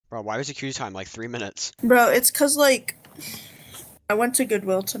Bro, why was the queue time like 3 minutes? Bro, it's cause like I went to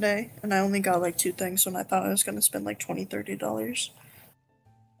Goodwill today and I only got like 2 things and I thought I was gonna spend like $20–30.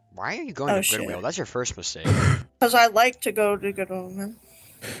 Why are you going to Goodwill? Shit. That's your first mistake. Cause I like to go to Goodwill, man.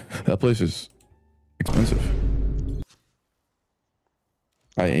 That place is expensive.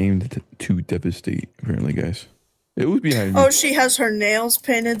 I aimed to devastate, apparently, guys. It was behind me. Oh, she has her nails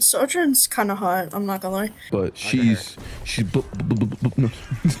painted. Sojourn's kind of hot. I'm not gonna lie. But she's no. Bro,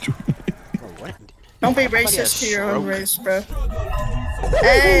 what? Don't be racist to your own race, bro.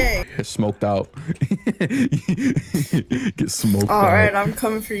 Hey. Get smoked out. Get smoked out. Alright, I'm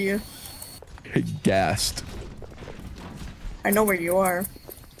coming for you. Get gassed. I know where you are.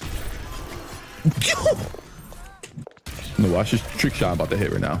 No, watch this trick shot I'm about to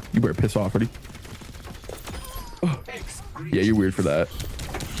hit right now. You better piss off, ready? Yeah, you're weird for that.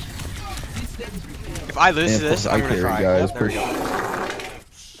 If I lose to this, I'm gonna cry. Guys, there we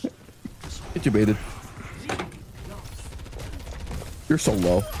go. Get you baited. You're so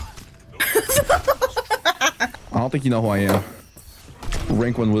low. I don't think you know who I am.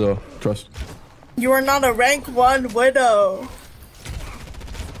 Rank 1 widow, trust. You are not a rank 1 widow.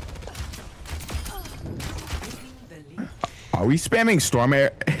 Are we spamming storm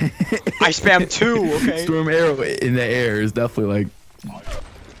air? I spam 2, okay? Storm arrow in the air is definitely like.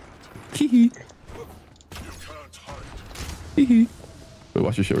 Hee hee. Hee hee. Wait,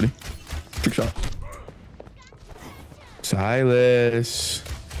 watch this shit, ready? Trick shot. Silas.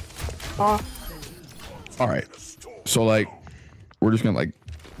 Alright. So, like, we're just gonna, like.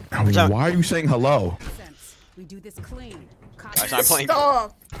 Why are you saying hello? We do this clean. Guys, I'm playing.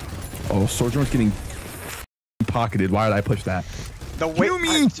 Stop. Oh, Sojourn's getting pocketed. Why did I push that? The way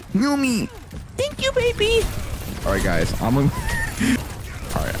Kill me. Thank you, baby. All right, guys. I'm gonna.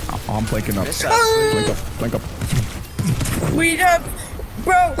 All right, I'm planking up. Plank up. We have,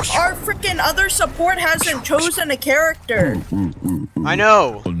 bro. Our freaking other support hasn't chosen a character. I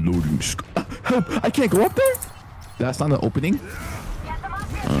know. Unloading. I can't go up there. That's not an opening.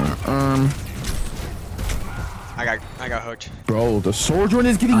 I got hooked. Bro, the Sojourn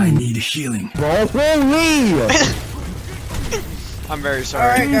is getting. I need healing. Bro, holy! I'm very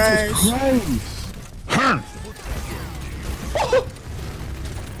sorry. Alright, guys.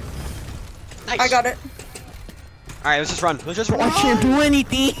 Nice. I got it. Alright, let's just run. Let's just run. I can't do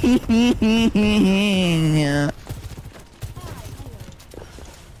anything.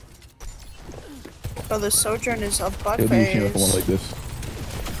 Oh, the Sojourn is a butt It'll be a chance for one face. like this.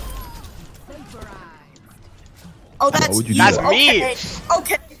 Oh, that's would you you. do That's me.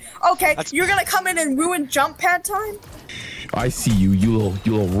 Okay. You're gonna come in and ruin jump pad time? I see you, you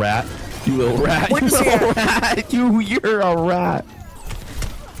little rat. You little rat. You Where's he little at? rat. You're a rat.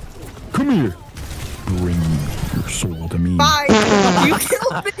 Come here. Bring your soul to me. Bye. You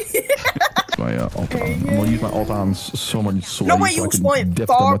killed me. My ult on. I'm gonna use my ult on so much soul No way, so I you can playing diff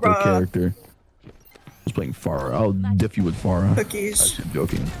them with their Farah. character. I was playing Farah. I'll diff you with Farah. Cookies. Actually,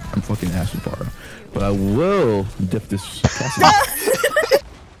 joking. I'm fucking ass with Farah. But I will diff this Cassie.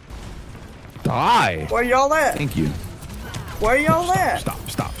 Die! Where y'all at? Thank you. Where y'all at? Stop.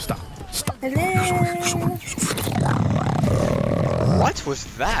 Hello. What was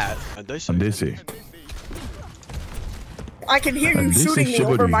that? I'm dizzy. I can hear you This shooting is me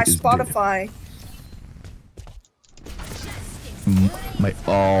over chivalry my is dead. Spotify.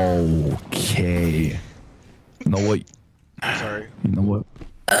 Okay. You know what? Sorry. You know what?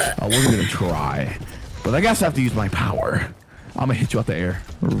 I wasn't gonna try, but I guess I have to use my power. I'm gonna hit you out the air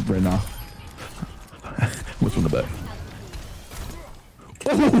right now. Which one to bet?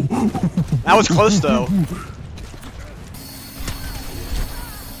 That was close though.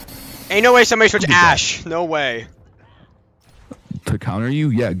 Ain't no way somebody switched Ash. No way. To counter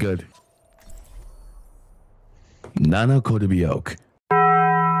you? Yeah, good. Nana Kodabioke.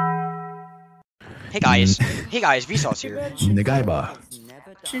 Hey guys. Hey guys, Vsauce here. Negaiba.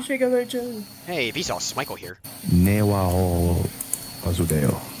 Hey, Vsauce, Michael here. Newao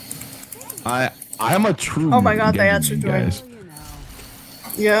Azudeo. I'm a true. Oh my god, they Genji, answered guys.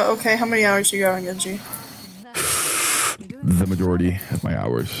 Yeah, okay. How many hours you got on Genji? The majority of my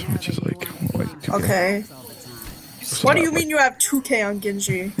hours, which is like 2K. Okay. What do you mean you have 2K on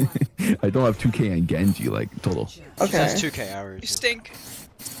Genji? I don't have 2K on Genji, like total. Okay. That's 2K hours. You stink.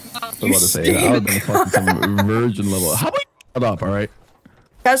 I was about to say, I would have been fucking some virgin level. How about you shut up, alright?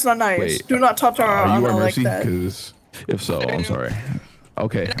 That's not nice. Wait, Do not touch our Are you honor our like mercy? that. Because if so, I'm sorry.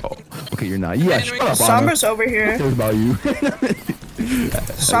 Okay. Oh, okay, you're not. Yeah, shut up, Anna. Summer's over Who here. cares about you?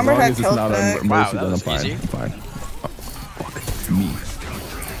 Summer had it's not Keltback. a mercy, Wow, that then I'm was fine. easy. I'm fine. Oh, fuck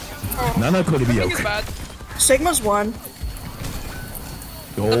me. Nana could be Nothing is okay. bad. Sigma's 1.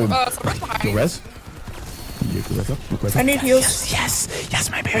 Yo, yo, res. I need heals. Yes,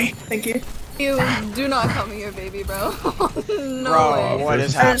 my baby. Thank you. You do not call me your baby, bro. No Bro, way. what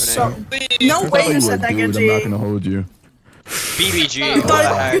is That is happening? no way you said that, Dude, I'm not Genji. gonna hold you. BBG. You what the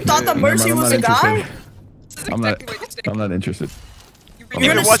thought, heck, you thought the dude? Mercy I'm was not a guy? interested. I'm not interested. If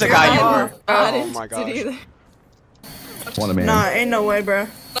it was a guy, you were. I Oh didn't my do gosh. either. Want a man? Nah, ain't no way, bro.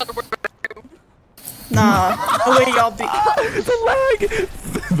 Nah, no way y'all be.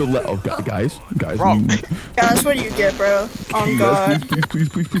 The lag. Oh, guys. Bro. you- Yeah, that's what you get, bro. Oh Yes, god. please,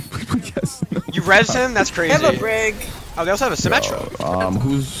 yes. No. You res him? That's I crazy. have a brig. Oh, they also have a Symmetra.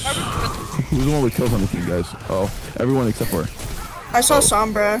 Who's the one with kills on the team, guys? Oh, everyone except for. I saw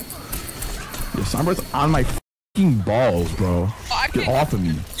Sombra. Yeah, Sombra's on my fucking balls, bro. Get off of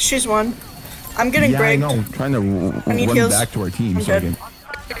me. She's one. I'm getting Yeah, I brigged. know. I'm trying to I need run heals. back to our team I'm so I good. can.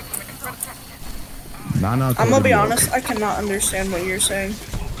 Nah, I'm gonna totally be okay. honest, I cannot understand what you're saying.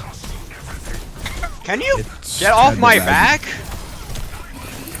 Can you It's get off my kinda back?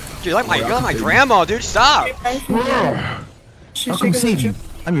 Dude, you're like my grandma, dude. Stop. She's How come taking save the you?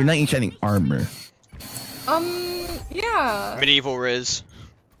 I'm your knight in shining armor. Yeah. Medieval Riz.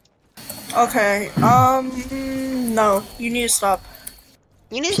 Okay, no. You need to stop.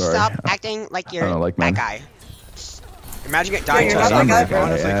 You need to Sorry. stop acting like you're don't like that mine. guy. Imagine getting dying you're to not that. that guy, bro.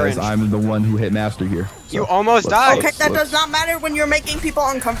 Honestly, as cringe. I'm the one who hit master here. So You almost let's- died. Okay, let's- that let's- does not matter when you're making people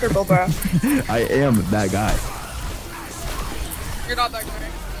uncomfortable, bro. I am that guy. You're not that guy.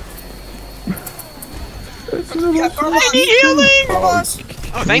 Yeah, I need healing. Boss.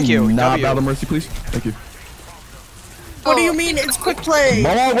 Oh, thank you. Nah, W. Battle Mercy, please. Thank you. What do you mean? It's quick play.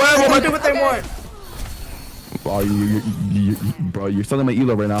 Mama, Let them where? do what they want. Oh, bro, you're selling my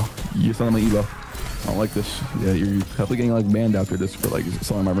elo right now. You're selling my elo. I don't like this. Yeah, you're definitely getting like banned after this for like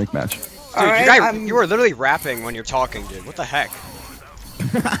selling my rank match. Dude, Alright, you were literally rapping when you're talking, dude. What the heck?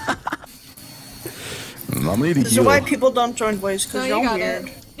 I'm gonna need a This is heal. why people don't join voice, No, because you you're got weird.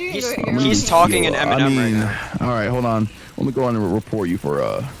 it. You can He's- do it here. he's talking in I Eminem right mean, now. alright, hold on. Let me go on and report you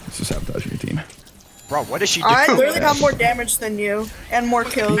for sabotaging your team. Bro, what does she do? I literally got more damage than you, and more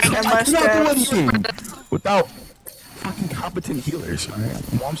kills, and less deaths. Without fucking competent healers. Alright?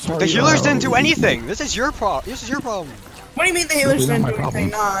 Well, I'm sorry. The healers didn't do anything. This is your problem. This is your problem. What do you mean the healers Not didn't my do anything?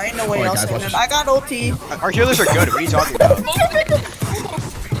 problem. Nah, ain't no way Alright, y'all guys, saying watch that. I got ulti. Our healers are good. What are you talking about?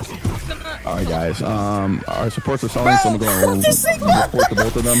 Alright, guys. Our supports are selling, so I'm gonna go and This Sigma! report the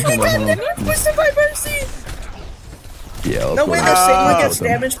both of them. Hold on. Boosted by Mercy! Yeah, let's No go way and the Sigma report gets them.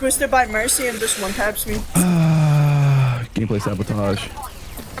 damage boosted by Mercy and just one taps me. Gameplay sabotage.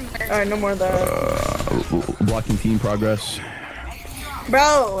 Alright, no more of that. Blocking team progress.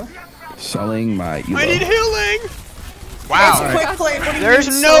 Bro! Selling my elo. I need healing. It's Wow. quick play. What do you There's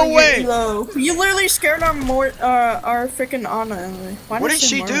mean no selling your way. elo? You literally scared our our freaking Ana. Why What I did say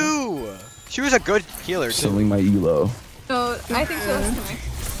she Mara? do? She was a good healer too. Selling my elo. No, I think so.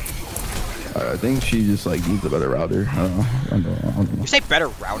 I think she just like needs a better router. I don't know. You say better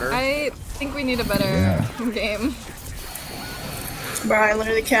router? I think we need a better Yeah. game. Bro, I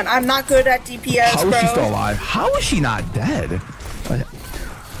literally can't. I'm not good at DPS, How bro. is she still alive? How is she not dead?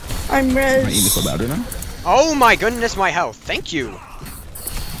 I'm My aim is res. so bad right now. Oh my goodness, my health. Thank you.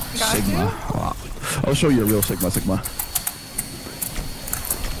 Got Sigma. Wow. I'll show you a real Sigma.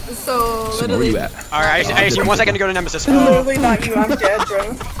 you? So Sigma, where you literally, at? All right, I just need 1 second to go to Nemesis. Literally not you. I'm dead,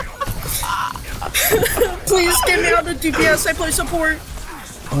 bro. Please get me out of DPS. I play support.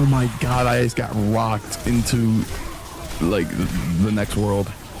 Oh my god, I just got rocked into like the next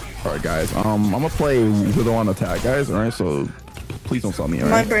world. Alright guys, I'm gonna play Widow on attack, guys. Alright, so please don't sell me, My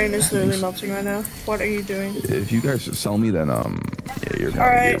alright? brain is literally melting right now. What are you doing? If you guys sell me, then yeah, you're gonna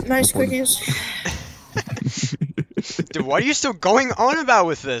Alright, get nice reported. cookies. Dude, what are you still going on about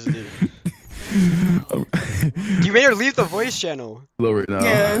with this, dude? You made her leave the voice channel. Low right now.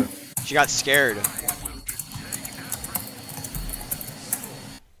 Yeah. She got scared.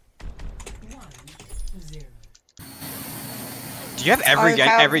 Do you have every I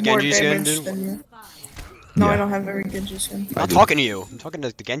have every more Genji skin, damage dude? than you. No, Yeah. I don't have every Genji skin. I'm not talking to you. I'm talking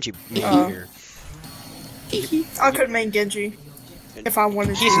to the Genji Oh. here. I could make Genji if I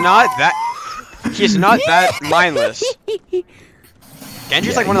wanted He's to. not that. He's not that mindless.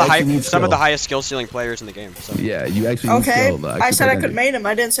 Genji's Yeah, like one of he the actually needs some of the skill. highest skill ceiling players in the game. So. Yeah, you actually need Okay, skill, I said I compare could make him.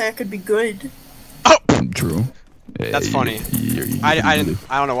 I didn't say I could be good. Oh, that. True. Yeah, That's funny. I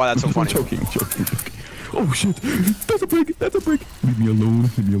I don't know why that's so I'm funny. joking. Oh shit! That's a break. That's a break. Leave me alone.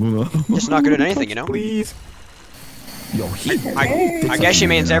 Leave me alone. Just not good at anything, you know. Please. Yo, he. I guess she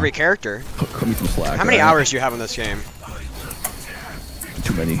means every character. Cut me some slack. How many alright? hours do you have in this game?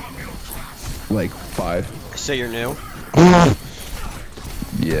 Too many. Like 5. Say you're new.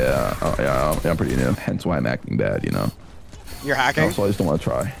 Yeah, yeah, I'm pretty new. Hence why I'm acting bad, you know. You're hacking? Also, I just don't want to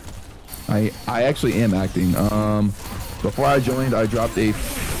try. I actually am acting. Before I joined, I dropped a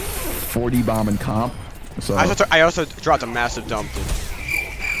 40 bomb in comp. So I also dropped a massive dump, dude.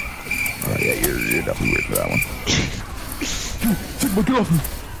 yeah, you're definitely weird for that one. Sigma, get off me!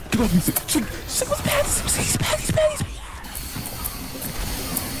 Get off me! Sigma's bad. He's bad.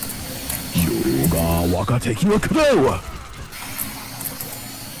 Yoga waka take you a canoe.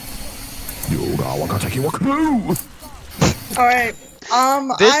 Yoga waka take you a canoe. All right.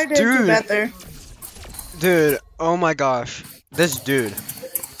 This I did do dude- better. Dude, oh my gosh. This dude.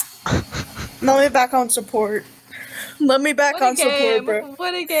 Let me back on support. Let me back What on a support, game! bro.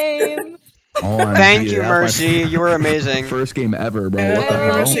 What a game! OMG, Thank you, that's my Mercy. You were amazing. First game ever, bro. Yeah, What the I hell?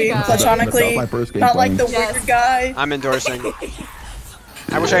 love Mercy, you guys. platonically, That's my first game not like playing. the Yes. weird guy. I'm endorsing.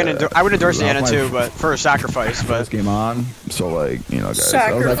 I wish I would endorse That Anna was my too, but for a sacrifice. But First game on, so like, you know, guys.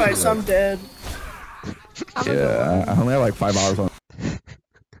 that was actually, Sacrifice, I'm dead. Yeah, I only had like 5 hours on.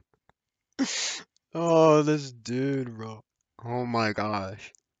 oh, this dude, bro. Oh my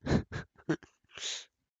gosh.